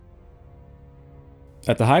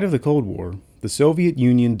At the height of the Cold War, the Soviet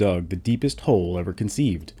Union dug the deepest hole ever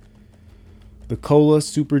conceived. The Kola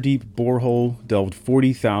Super Deep borehole delved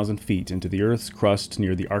 40,000 feet into the Earth's crust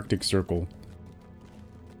near the Arctic Circle.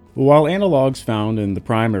 While analogs found in the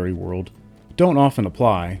primary world don't often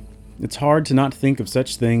apply, it's hard to not think of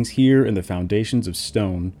such things here in the foundations of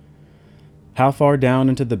stone. How far down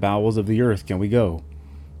into the bowels of the earth can we go?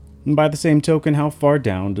 And by the same token, how far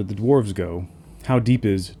down did the dwarves go? How deep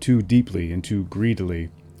is too deeply and too greedily?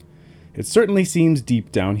 It certainly seems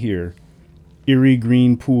deep down here. Eerie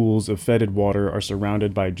green pools of fetid water are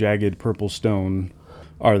surrounded by jagged purple stone.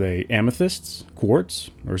 Are they amethysts,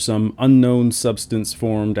 quartz, or some unknown substance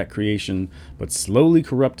formed at creation but slowly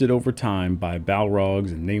corrupted over time by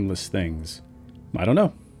balrogs and nameless things? I don't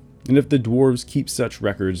know. And if the dwarves keep such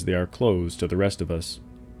records, they are closed to the rest of us.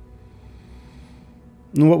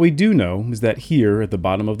 And what we do know is that here at the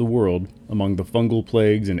bottom of the world, among the fungal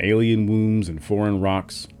plagues and alien wombs and foreign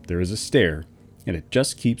rocks, there is a stair, and it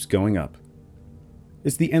just keeps going up.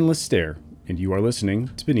 It's the Endless Stair, and you are listening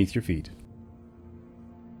to Beneath Your Feet.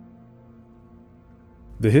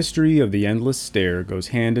 The history of the Endless Stair goes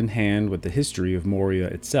hand in hand with the history of Moria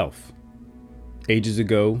itself. Ages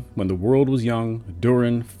ago, when the world was young,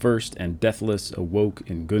 Durin, first and deathless, awoke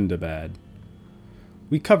in Gundabad.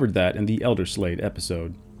 We covered that in the Elder Slate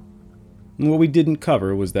episode. And what we didn't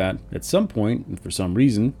cover was that, at some point, and for some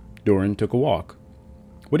reason, Durin took a walk.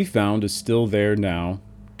 What he found is still there now,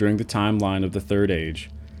 during the timeline of the Third Age,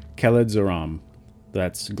 Kheled Zoram,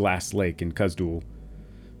 that's Glass Lake in Khazd-dûl,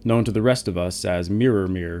 known to the rest of us as Mirror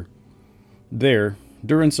Mirror. There,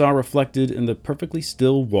 Durin saw reflected in the perfectly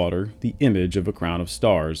still water the image of a crown of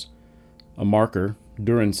stars. A marker,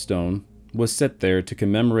 Durin's Stone, was set there to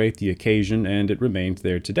commemorate the occasion, and it remains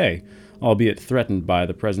there today, albeit threatened by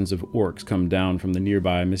the presence of orcs come down from the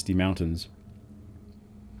nearby Misty Mountains.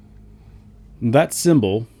 That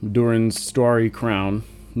symbol, Durin's starry crown,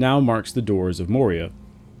 now marks the doors of Moria.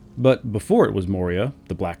 But before it was Moria,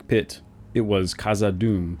 the Black Pit, it was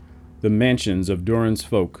Khazad-dûm, the mansions of Durin's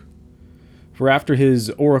folk. For after his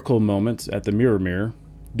oracle moment at the Mirror Mirror,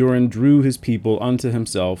 Durin drew his people unto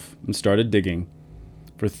himself and started digging.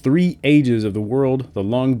 For 3 ages of the world, the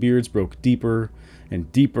Longbeards broke deeper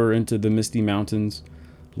and deeper into the Misty Mountains.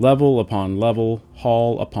 Level upon level,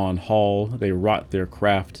 hall upon hall, they wrought their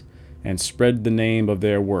craft and spread the name of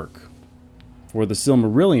their work. For the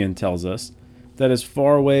Silmarillion tells us that as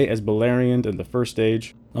far away as Beleriand in the First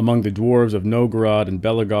Age, among the dwarves of Novgorod and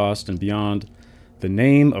Belegost and beyond, the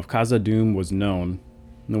name of Khazad-dûm was known.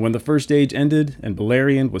 And when the First Age ended and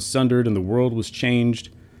Beleriand was sundered and the world was changed,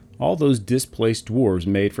 all those displaced dwarves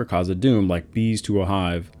made for Khazad-dûm like bees to a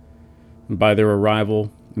hive. And by their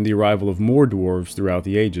arrival, and the arrival of more dwarves throughout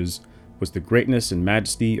the ages, was the greatness and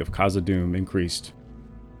majesty of Khazad-dûm increased.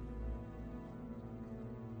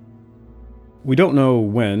 We don't know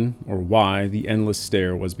when or why the Endless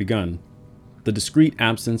Stair was begun. The discrete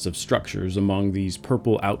absence of structures among these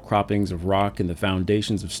purple outcroppings of rock and the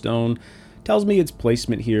foundations of stone tells me its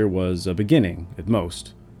placement here was a beginning, at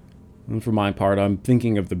most. And for my part, I'm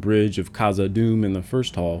thinking of the bridge of Khazad-dûm in the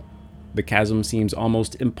first hall. The chasm seems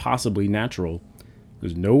almost impossibly natural.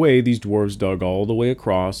 There's no way these dwarves dug all the way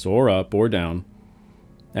across, or up, or down.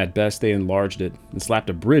 At best, they enlarged it and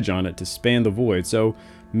slapped a bridge on it to span the void, so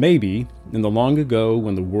maybe, in the long ago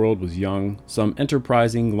when the world was young, some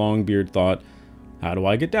enterprising Longbeard thought, how do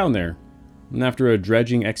I get down there? And after a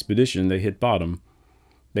dredging expedition, they hit bottom.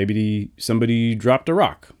 Maybe somebody dropped a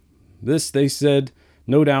rock. This, they said,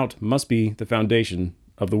 no doubt must be the foundation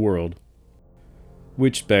of the world.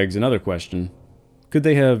 Which begs another question. Could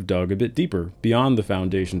they have dug a bit deeper, beyond the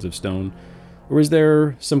foundations of stone? Or is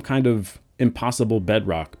there some kind of impossible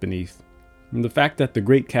bedrock beneath? And the fact that the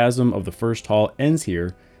great chasm of the first hall ends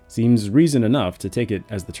here seems reason enough to take it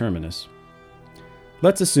as the terminus.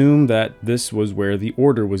 Let's assume that this was where the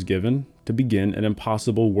order was given to begin an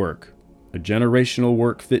impossible work, a generational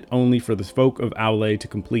work fit only for the folk of Aule to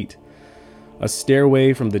complete, a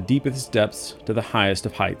stairway from the deepest depths to the highest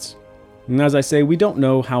of heights. And as I say, we don't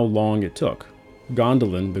know how long it took.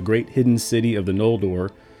 Gondolin, the great hidden city of the Noldor,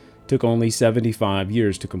 took only 75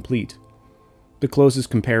 years to complete. The closest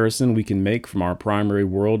comparison we can make from our primary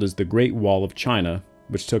world is the Great Wall of China,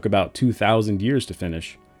 which took about 2,000 years to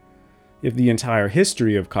finish. If the entire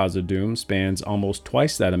history of Khazad-dûm spans almost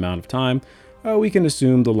twice that amount of time, we can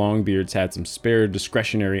assume the Longbeards had some spare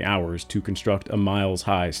discretionary hours to construct a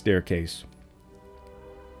miles-high staircase.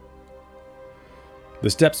 The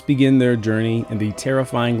steps begin their journey in the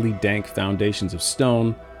terrifyingly dank foundations of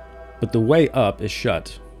stone, but the way up is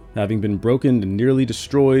shut, having been broken and nearly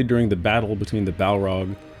destroyed during the battle between the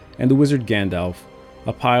Balrog and the wizard Gandalf,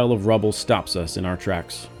 a pile of rubble stops us in our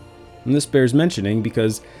tracks. And this bears mentioning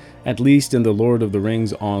because, at least in the Lord of the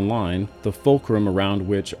Rings Online, the fulcrum around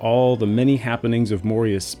which all the many happenings of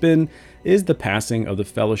Moria spin is the passing of the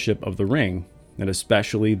Fellowship of the Ring, and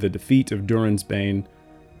especially the defeat of Durin's Bane.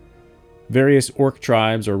 Various orc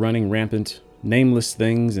tribes are running rampant, nameless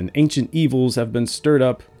things and ancient evils have been stirred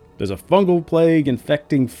up. There's a fungal plague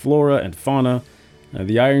infecting flora and fauna.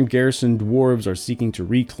 The Iron Garrison dwarves are seeking to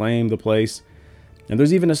reclaim the place. And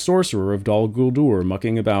there's even a sorcerer of Dol Guldur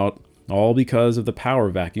mucking about, all because of the power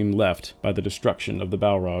vacuum left by the destruction of the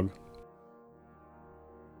Balrog.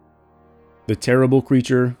 The terrible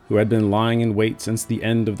creature, who had been lying in wait since the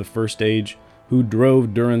end of the First Age, who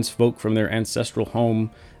drove Durin's folk from their ancestral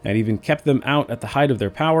home and even kept them out at the height of their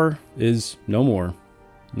power, is no more.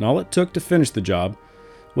 And all it took to finish the job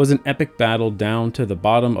was an epic battle down to the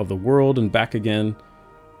bottom of the world and back again,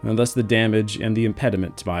 and thus the damage and the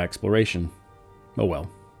impediment to my exploration. Oh well.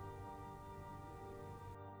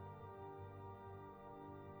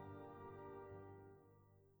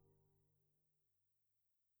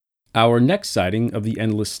 Our next sighting of the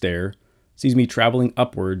Endless Stair sees me traveling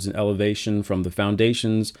upwards in elevation from the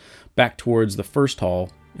foundations back towards the First Hall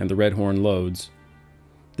and the Redhorn Lodes.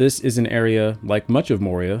 This is an area, like much of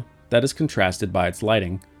Moria, that is contrasted by its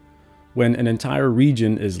lighting. When an entire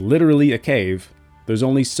region is literally a cave, there's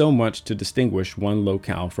only so much to distinguish one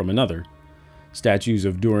locale from another. Statues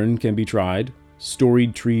of Durin can be tried,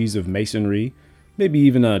 storied trees of masonry, maybe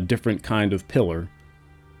even a different kind of pillar.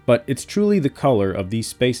 But it's truly the color of these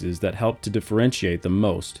spaces that help to differentiate them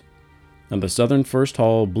most. On the southern First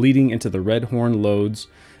Hall, bleeding into the Redhorn Lodes,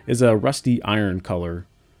 is a rusty iron color,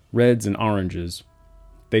 reds and oranges.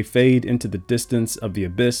 They fade into the distance of the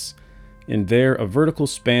abyss, and there a vertical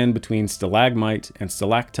span between stalagmite and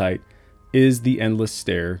stalactite is the Endless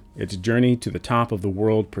Stair, its journey to the top of the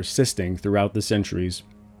world persisting throughout the centuries.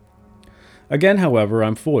 Again, however,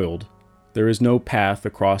 I'm foiled. There is no path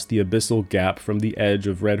across the abyssal gap from the edge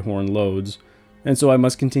of Redhorn Lodes, and so I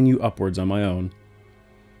must continue upwards on my own.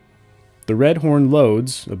 The Redhorn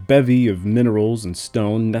Lodes, a bevy of minerals and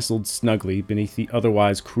stone nestled snugly beneath the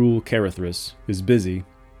otherwise cruel Caerithris, is busy.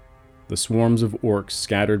 The swarms of orcs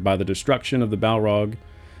scattered by the destruction of the Balrog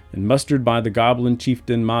and mustered by the goblin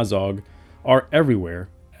chieftain Mazog are everywhere,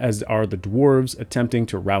 as are the dwarves attempting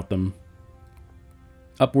to rout them.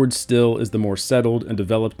 Upwards still is the more settled and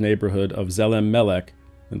developed neighborhood of Zelem Melek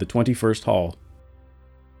and the 21st Hall.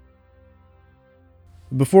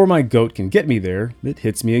 Before my goat can get me there, it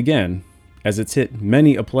hits me again, as it's hit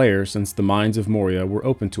many a player since the mines of Moria were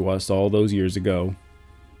open to us all those years ago.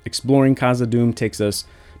 Exploring Khazad-dûm takes us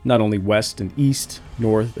not only west and east,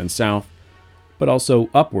 north and south, but also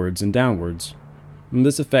upwards and downwards. And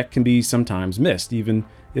this effect can be sometimes missed, even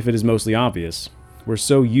if it is mostly obvious. We're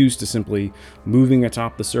so used to simply moving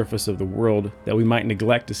atop the surface of the world that we might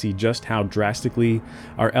neglect to see just how drastically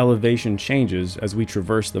our elevation changes as we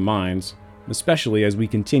traverse the mines, especially as we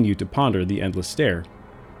continue to ponder the Endless Stair.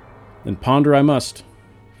 And ponder I must,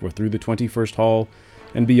 for through the 21st Hall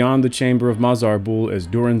and beyond the chamber of Mazarbul is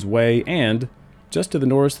Durin's Way, and just to the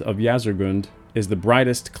north of Yazargund is the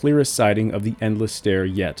brightest, clearest sighting of the Endless Stair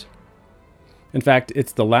yet. In fact,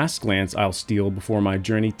 it's the last glance I'll steal before my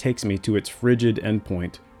journey takes me to its frigid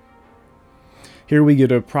endpoint. Here we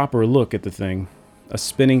get a proper look at the thing, a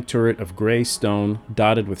spinning turret of gray stone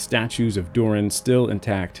dotted with statues of Durin still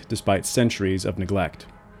intact despite centuries of neglect.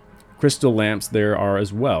 Crystal lamps there are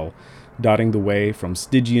as well, dotting the way from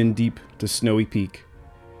Stygian Deep to Snowy Peak.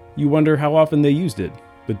 You wonder how often they used it,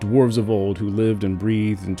 the dwarves of old who lived and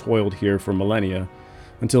breathed and toiled here for millennia,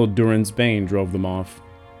 until Durin's Bane drove them off.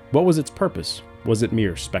 What was its purpose? Was it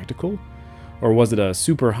mere spectacle? Or was it a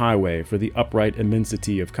superhighway for the upright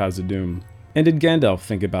immensity of Khazad-dûm? And did Gandalf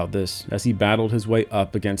think about this as he battled his way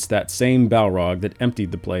up against that same Balrog that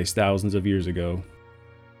emptied the place thousands of years ago?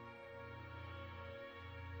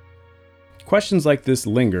 Questions like this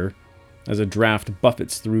linger as a draft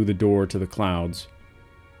buffets through the door to the clouds.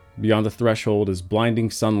 Beyond the threshold is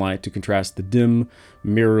blinding sunlight to contrast the dim,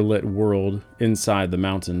 mirror-lit world inside the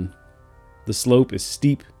mountain. The slope is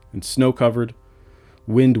steep and snow-covered,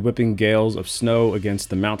 wind-whipping gales of snow against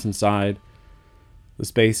the mountainside. The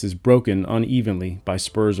space is broken unevenly by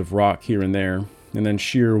spurs of rock here and there, and then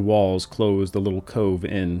sheer walls close the little cove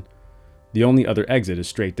in. The only other exit is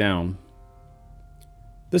straight down.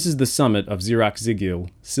 This is the summit of Zirak-Zigil,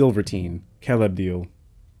 Silvertine, Celebdil.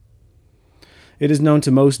 It is known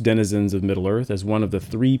to most denizens of Middle-earth as one of the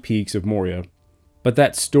 3 peaks of Moria, but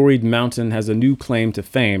that storied mountain has a new claim to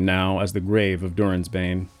fame now as the grave of Durin's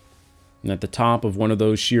Bane. And at the top of one of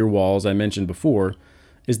those sheer walls I mentioned before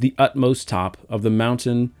is the utmost top of the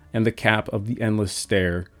mountain and the cap of the endless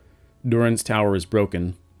stair. Durin's tower is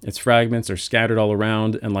broken. Its fragments are scattered all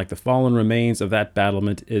around, and like the fallen remains of that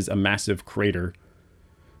battlement is a massive crater.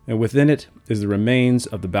 And within it is the remains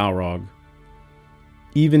of the Balrog.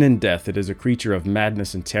 Even in death, it is a creature of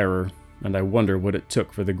madness and terror, and I wonder what it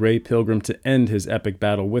took for the Grey Pilgrim to end his epic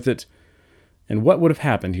battle with it, and what would have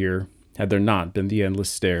happened here had there not been the endless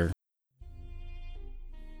stair.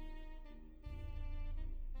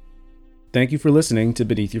 Thank you for listening to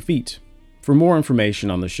Beneath Your Feet. For more information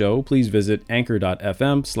on the show, please visit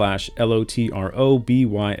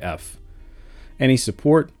anchor.fm/LOTROBYF. Any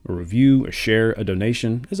support, a review, a share, a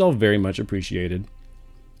donation is all very much appreciated.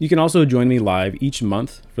 You can also join me live each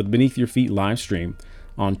month for the Beneath Your Feet live stream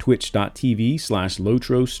on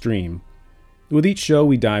twitch.tv/LotroStream. With each show,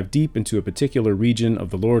 we dive deep into a particular region of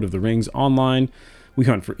the Lord of the Rings online. We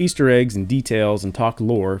hunt for Easter eggs and details and talk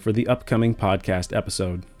lore for the upcoming podcast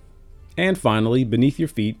episode. And finally, Beneath Your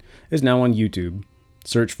Feet is now on YouTube.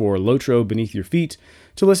 Search for Lotro Beneath Your Feet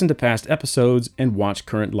to listen to past episodes and watch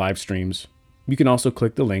current live streams. You can also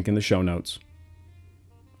click the link in the show notes.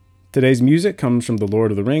 Today's music comes from the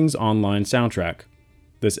Lord of the Rings online soundtrack.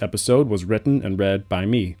 This episode was written and read by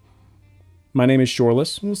me. My name is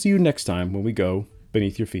Shoreless, and we'll see you next time when we go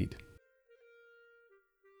Beneath Your Feet.